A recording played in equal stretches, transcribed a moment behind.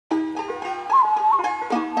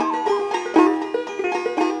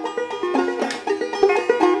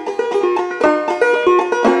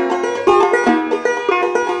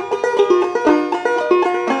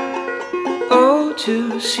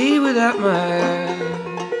see without my eyes.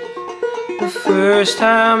 The first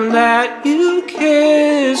time that you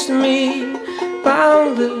kissed me,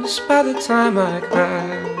 boundless by the time I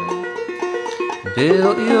cried.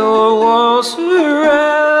 Built your walls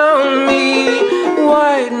around me,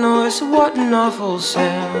 white noise, what an awful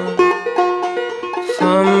sound.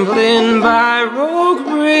 Fumbling by Rogue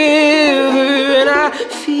River, and I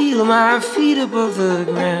feel my feet above the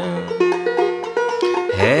ground.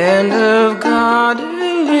 Hand of God,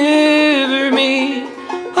 deliver me.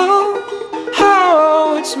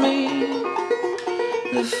 Oh, it's me.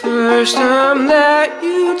 The first time that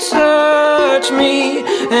you touch me,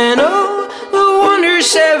 and oh, the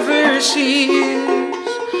wonders ever cease.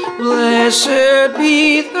 Blessed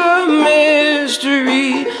be the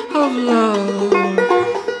mystery of love.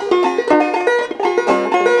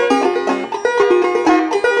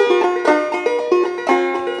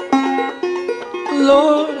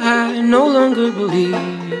 Lord, I no longer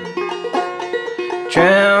believe,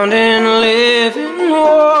 drowned in living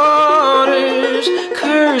waters,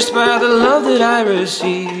 cursed by the love that I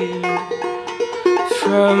received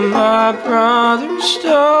from my brother's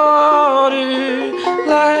daughter.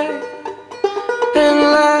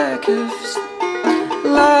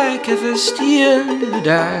 Like a Philistine who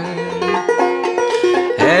died,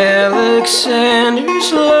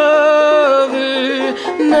 Alexander's lover,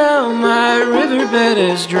 now my riverbed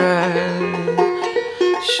is dry.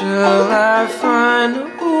 Shall I find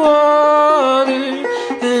water?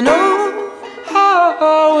 And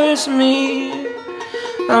oh, it's me.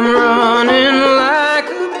 I'm running like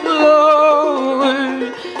a blower.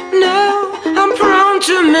 Now I'm prone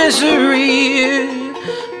to misery.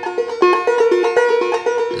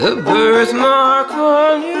 The birthmark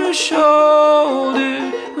on your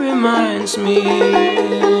shoulder reminds me.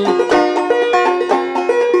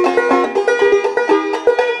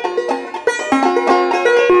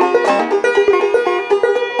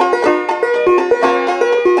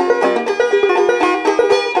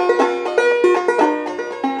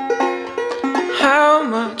 How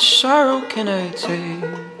much sorrow can I take?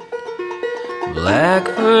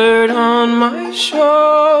 Blackbird on my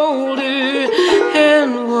shoulder,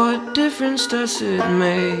 and what difference does it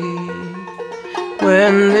make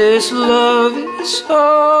when this love is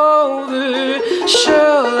over?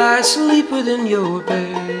 Shall I sleep within your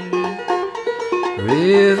bed?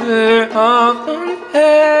 River of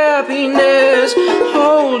unhappiness,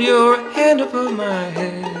 hold your hand above my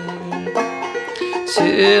head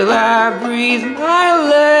till I breathe my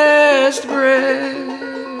last breath.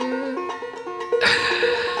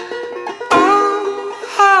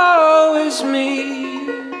 Oh, it's me.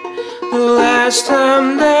 The last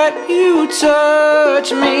time that you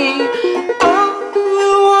touch me, oh,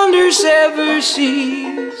 will wonders ever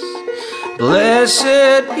cease?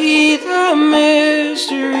 Blessed be the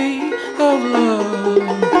mystery of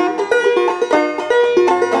love.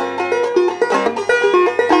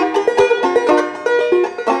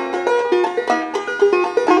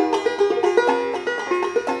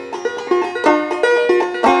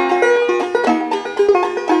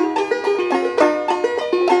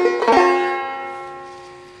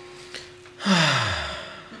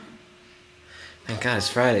 Thank God it's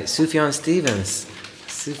Friday. Sufjan Stevens.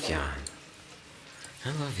 Sufjan. I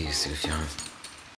love you, Sufjan.